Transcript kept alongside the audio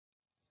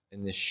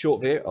In this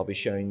short video, I'll be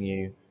showing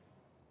you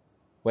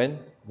when,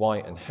 why,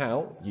 and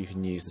how you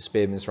can use the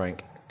Spearman's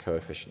rank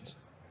coefficient.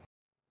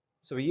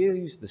 So we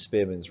use the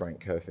Spearman's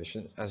rank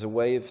coefficient as a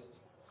way of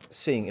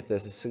seeing if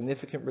there's a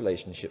significant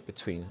relationship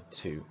between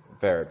two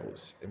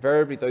variables.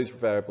 Invariably, those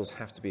variables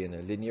have to be in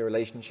a linear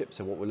relationship.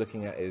 So what we're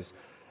looking at is,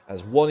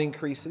 as one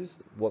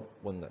increases,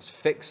 one that's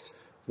fixed,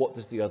 what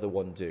does the other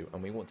one do?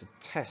 And we want to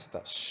test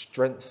that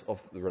strength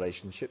of the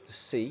relationship to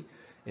see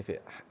if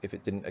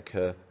it didn't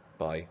occur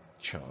by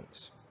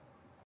chance.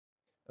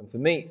 And for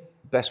me,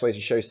 the best way to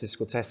show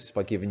statistical tests is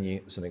by giving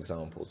you some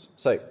examples.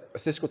 So a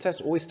statistical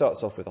test always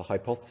starts off with a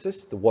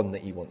hypothesis, the one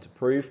that you want to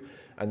prove,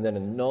 and then a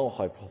null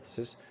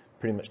hypothesis,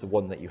 pretty much the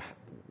one that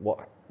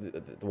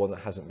the one that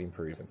hasn't been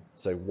proven.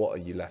 So what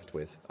are you left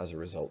with as a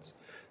result?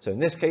 So in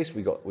this case,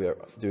 we are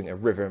doing a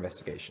river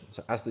investigation.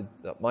 So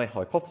my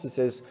hypothesis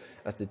is,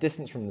 as the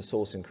distance from the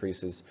source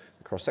increases,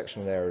 the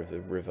cross-sectional area of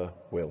the river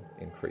will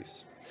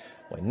increase.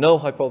 My null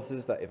hypothesis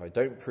is that if I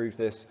don't prove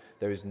this,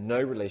 there is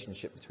no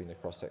relationship between the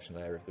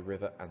cross-sectional area of the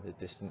river and the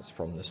distance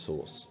from the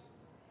source.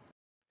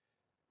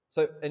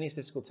 So any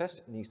statistical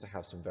test needs to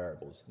have some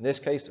variables. In this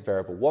case,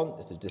 variable 1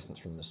 is the distance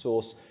from the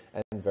source,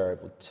 and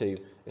variable 2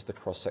 is the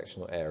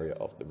cross-sectional area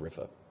of the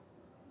river.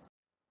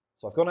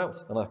 So I've gone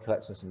out and I've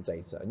collected some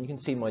data, and you can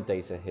see my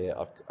data here.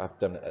 I've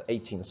done it at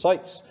 18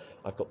 sites.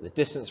 I've got the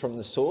distance from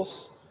the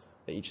source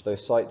at each of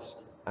those sites,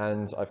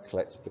 and I've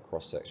collected the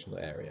cross-sectional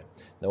area.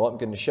 Now what I'm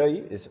going to show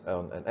you is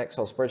on an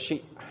Excel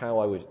spreadsheet how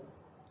I would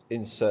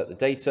insert the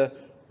data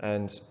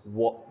and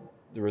what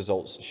the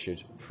results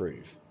should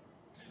prove.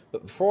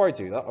 But before I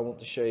do that, I want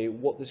to show you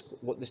what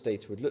this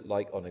data would look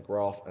like on a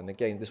graph, and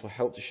again, this will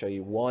help to show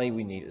you why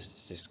we need a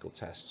statistical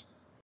test.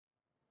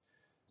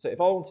 So if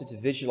I wanted to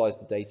visualize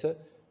the data,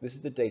 this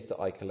is the data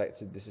that I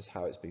collected, this is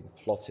how it's been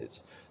plotted.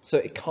 So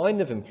it kind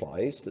of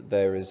implies that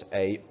there is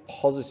a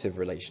positive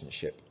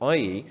relationship,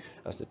 i.e.,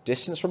 as the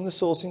distance from the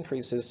source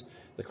increases,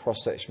 the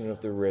cross-section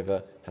of the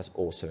river has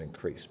also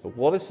increased. But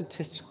what a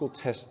statistical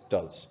test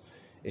does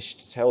is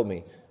to tell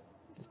me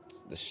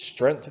the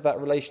strength of that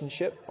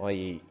relationship,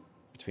 i.e.,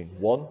 between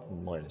 1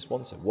 and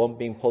 -1, so 1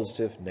 being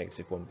positive,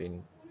 -1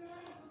 being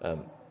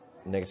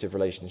negative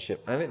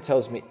relationship, and it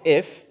tells me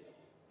if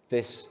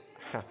this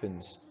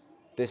happens,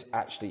 this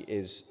actually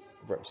is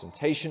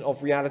representation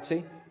of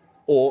reality,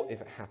 or if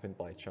it happened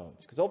by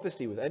chance. Because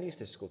obviously with any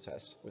statistical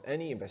test, with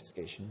any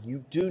investigation, you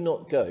do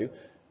not go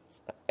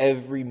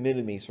every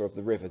millimeter of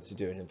the river to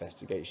do an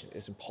investigation.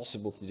 It's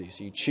impossible to do.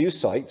 So you choose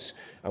sites,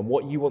 and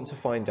what you want to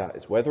find out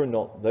is whether or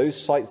not those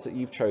sites that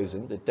you've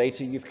chosen, the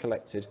data you've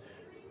collected,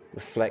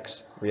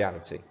 reflects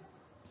reality.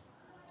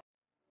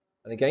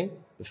 And again,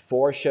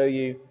 before I show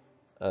you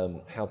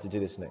how to do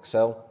this in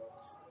Excel,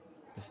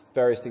 the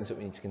various things that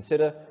we need to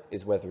consider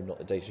is whether or not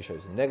the data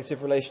shows a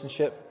negative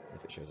relationship,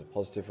 if it shows a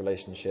positive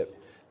relationship,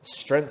 the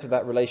strength of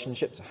that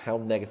relationship, so how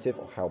negative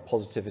or how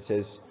positive it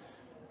is,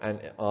 and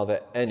are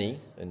there any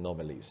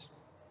anomalies.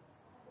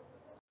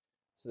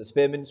 So the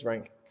Spearman's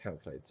rank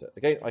calculator.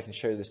 Again, I can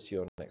show this to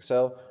you on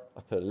Excel.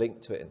 I've put a link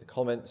to it in the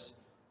comments.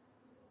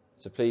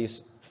 So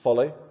please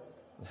follow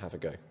and have a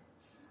go.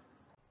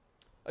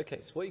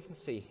 Okay, so what you can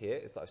see here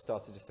is that I've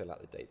started to fill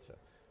out the data.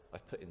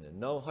 I've put in the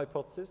null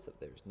hypothesis that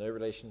there is no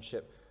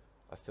relationship.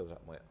 I've filled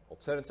out my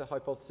alternative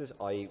hypothesis,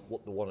 i.e.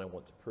 the one I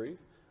want to prove,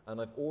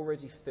 and I've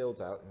already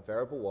filled out in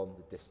variable 1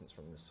 the distance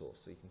from the source.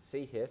 So you can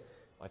see here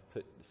I've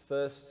put the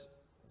first,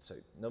 so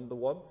number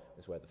 1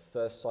 is where the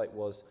first site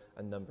was,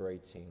 and number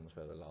 18 was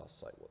where the last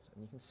site was.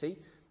 And you can see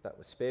that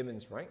with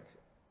Spearman's rank,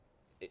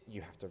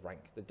 you have to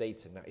rank the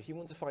data. Now, if you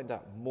want to find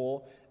out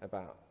more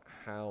about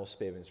how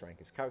Spearman's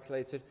rank is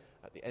calculated,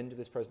 at the end of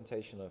this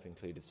presentation, I've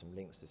included some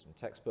links to some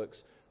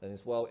textbooks, and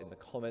as well in the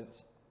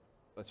comments,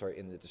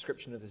 in the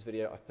description of this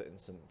video, I've put in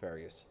some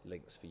various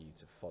links for you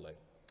to follow.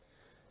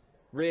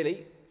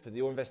 Really, for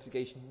your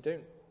investigation, you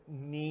don't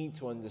need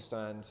to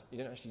understand, you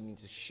don't actually need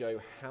to show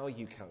how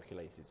you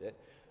calculated it.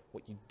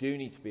 What you do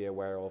need to be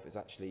aware of is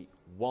actually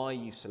why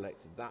you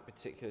selected that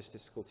particular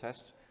statistical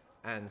test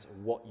and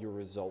what your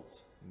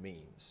result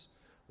means,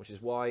 which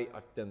is why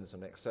I've done this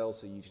on Excel,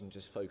 so you can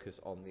just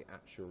focus on the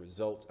actual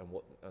result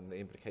and the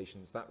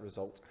implications that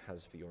result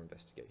has for your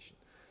investigation.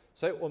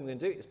 So what I'm going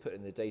to do is put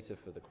in the data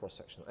for the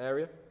cross-sectional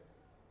area,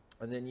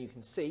 and then you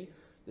can see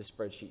the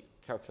spreadsheet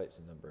calculates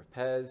the number of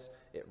pairs,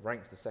 it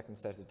ranks the second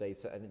set of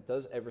data, and it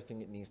does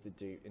everything it needs to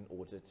do in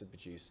order to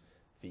produce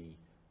the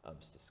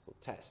statistical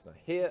test. Now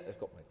here I've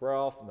got my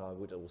graph, and I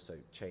would also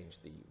change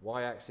the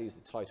y-axis,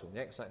 the title, and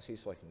the x-axis,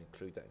 so I can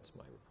include that into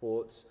my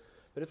reports.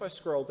 But if I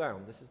scroll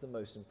down, this is the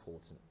most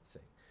important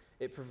thing.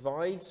 It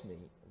provides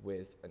me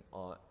with an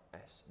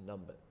RS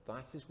number.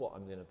 That is what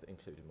I'm going to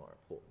include in my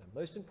report. Now,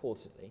 most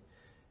importantly,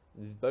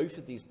 both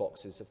of these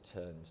boxes have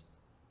turned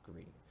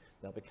green.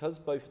 Now, because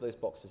both of those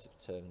boxes have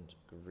turned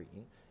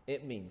green,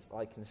 it means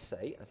I can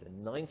say at a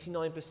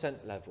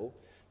 99% level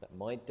that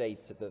my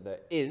data, that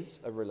there is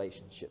a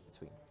relationship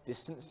between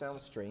distance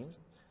downstream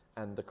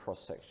and the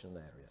cross-sectional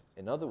area.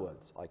 In other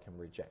words, I can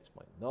reject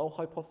my null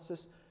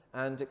hypothesis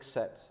and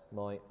accept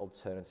my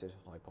alternative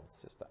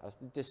hypothesis that as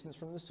the distance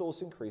from the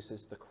source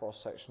increases, the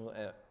cross-sectional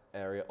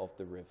area of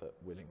the river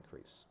will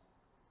increase.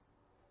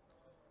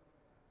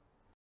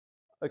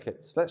 Okay,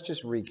 so let's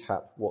just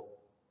recap what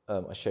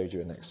I showed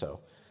you in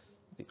Excel.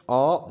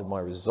 My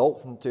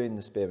result from doing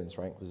the Spearman's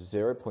rank was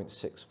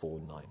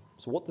 0.649.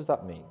 So what does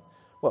that mean?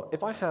 Well,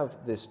 if I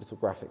have this little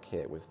graphic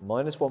here with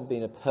 -1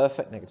 being a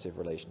perfect negative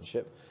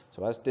relationship,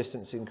 so as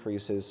distance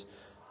increases,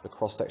 the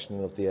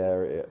cross-sectional of the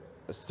area,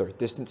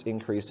 distance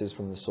increases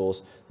from the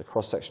source, the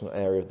cross-sectional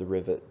area of the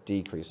river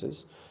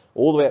decreases,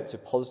 all the way up to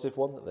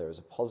 +1, that there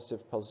is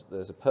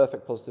there's a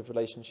perfect positive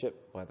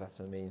relationship. By that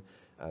I mean,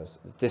 as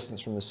the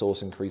distance from the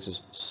source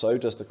increases, so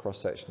does the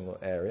cross-sectional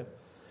area.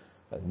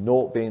 And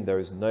 0 being there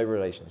is no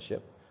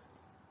relationship.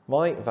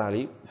 My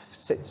value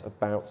sits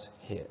about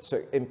here. So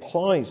it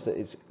implies that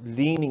it's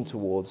leaning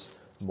towards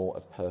more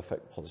a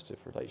perfect positive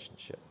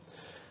relationship.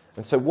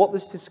 And so what the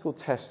statistical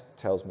test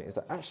tells me is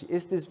that actually,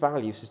 is this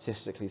value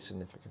statistically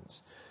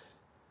significant?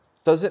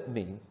 Does it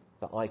mean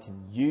that I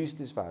can use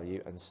this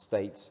value and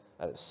state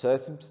at a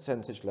certain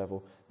percentage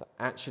level that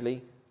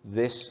actually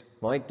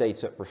my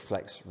data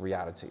reflects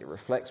reality? It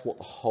reflects what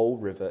the whole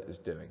river is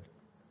doing.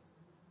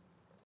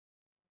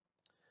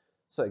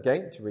 So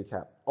again, to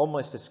recap, on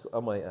my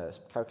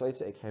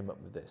calculator, it came up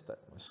with this, that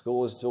my score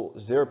was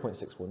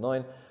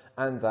 0.649,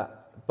 and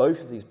that both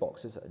of these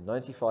boxes at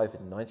 95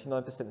 and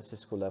 99%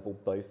 statistical level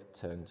both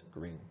turned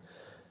green.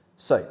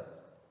 So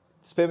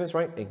Spearman's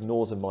rank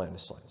ignores a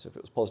minus sign. So if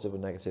it was positive or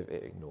negative,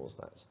 it ignores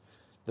that.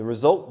 The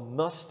result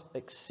must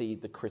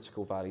exceed the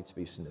critical value to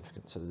be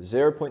significant. So the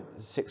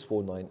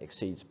 0.649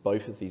 exceeds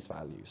both of these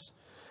values.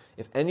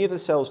 If any of the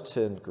cells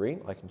turned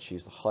green, I can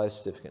choose the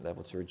highest significant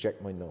level to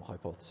reject my null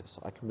hypothesis.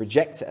 I can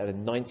reject it at a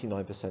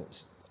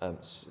 99%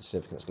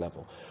 significance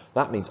level.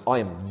 That means I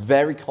am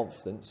very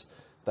confident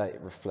that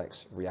it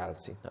reflects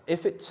reality. Now,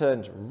 if it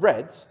turned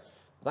red,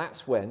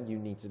 that's when you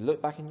need to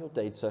look back in your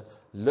data,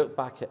 look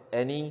back at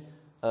any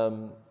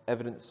additional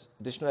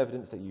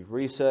evidence that you've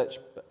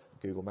researched,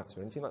 Google Maps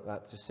or anything like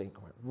that, to see,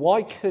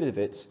 why could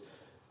it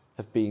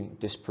have been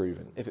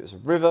disproven? If it was a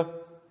river,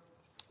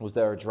 was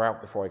there a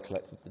drought before I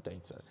collected the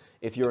data?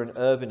 If you're in an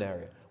urban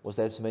area, was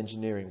there some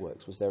engineering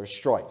works? Was there a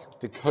strike?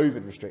 Did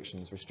COVID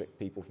restrictions restrict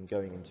people from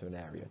going into an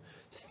area?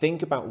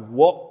 Think about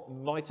what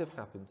might have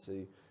happened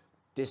to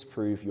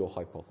disprove your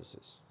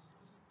hypothesis.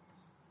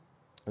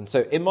 And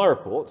so in my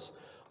reports,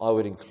 I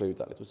would include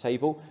that little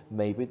table,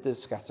 maybe with the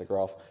scatter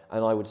graph,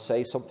 and I would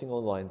say something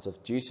along the lines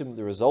of, due to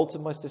the result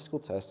of my statistical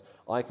test,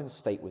 I can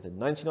state with a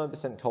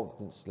 99%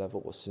 confidence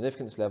level or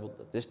significance level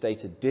that this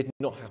data did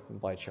not happen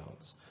by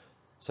chance.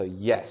 So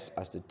yes,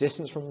 as the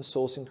distance from the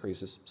source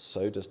increases,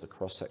 so does the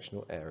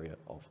cross-sectional area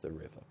of the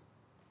river.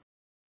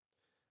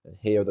 And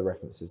here are the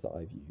references that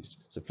I've used.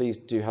 So please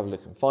do have a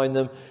look and find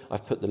them.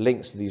 I've put the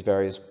links to these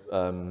various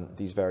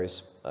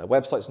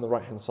websites on the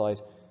right-hand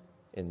side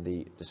in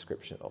the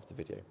description of the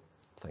video.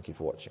 Thank you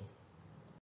for watching.